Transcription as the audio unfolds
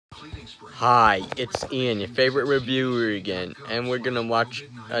Hi, it's Ian, your favorite reviewer again, and we're gonna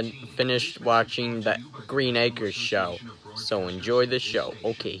finish watching the Green Acres show. So enjoy the show.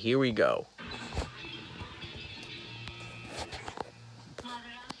 Okay, here we go. Mother,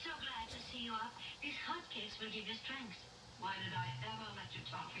 I'm so glad to see you up. These hotcakes will give you strength. Why did I ever let you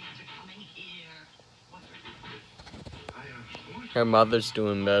talk me into coming here? Her mother's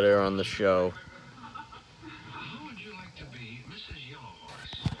doing better on the show. How would you like to be Mrs.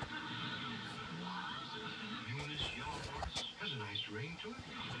 Yellowhorse? You Miss Yellowhorse? Has a nice ring to it.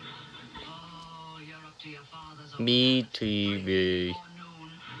 Oh, you're up to your father's MeTV.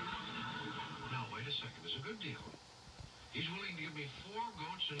 Now, wait a second. There's a good deal. He's willing to give me 4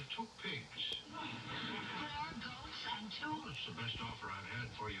 goats and 2 pigs. 4 goats and 2? It's the best offer I've had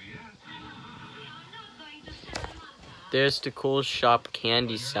for you yet. I'm not going to sell them up now. There's the cool shop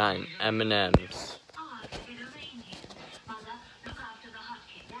candy sign, M&M's. I'll give you the reindeer. Mother, look after the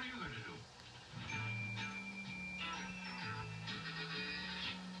hotcakes. What are you going to do?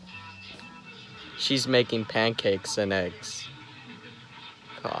 She's making pancakes and eggs.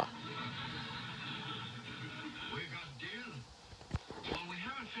 Ah. We got deal. Well, we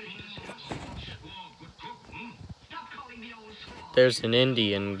haven't finished discussing. Squaw, good cook. Stop calling me old squaw. There's an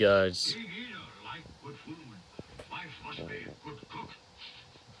Indian, guys. Big eater, like good food. Wife must be a good cook.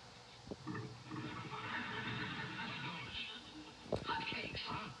 Hotcakes.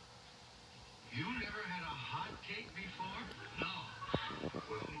 Huh? You never had a hot cake before? No.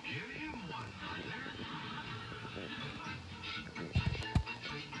 Well, give him one, Mother.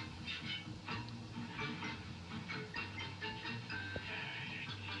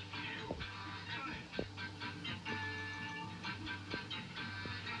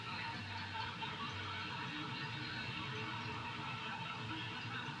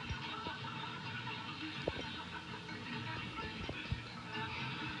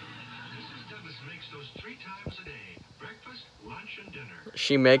 Mrs. Douglas makes those 3 times a day. Breakfast, lunch, and dinner.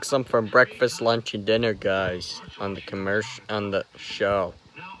 She makes them for breakfast, lunch, and dinner, guys, on the show.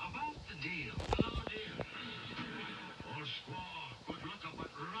 Now, about the deal. Hello, dear. Old squaw, good looker, but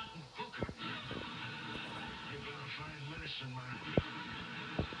rotten cooker. You're gonna find medicine, man.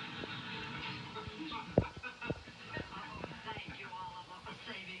 Thank you, Oliver, for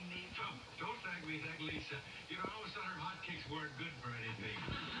saving me. Don't thank me, thank Lisa. You know, I always thought her hotcakes weren't good for anything.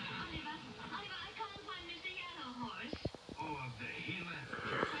 Oliver, I can't find Mr. Yellowhorse. Oh, he left.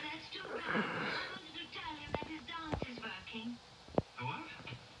 Well, that's too bad. I wanted to tell him that his dance is working. The what?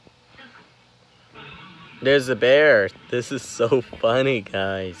 There's a bear. This is so funny,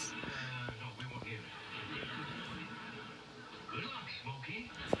 guys. No, we won't give it. Good luck,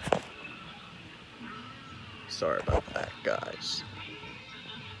 Smokey. Sorry about that, guys.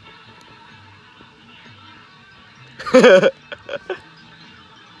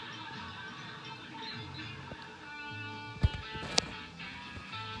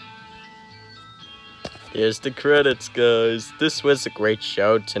 Here's the credits, guys. This was a great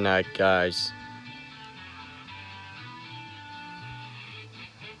show tonight, guys.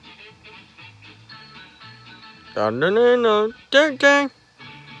 No, dang, dang.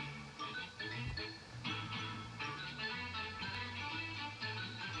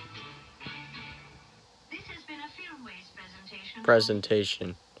 This has been a Filmways presentation.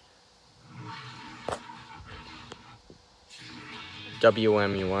 Presentation.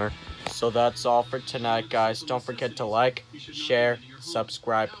 WMUR. So that's all for tonight, guys. Don't forget to like, share,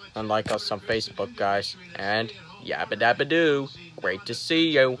 subscribe, and like us on Facebook, guys. And yabba dabba doo. Great to see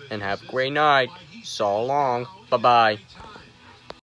you, and have a great night. So long. Bye-bye.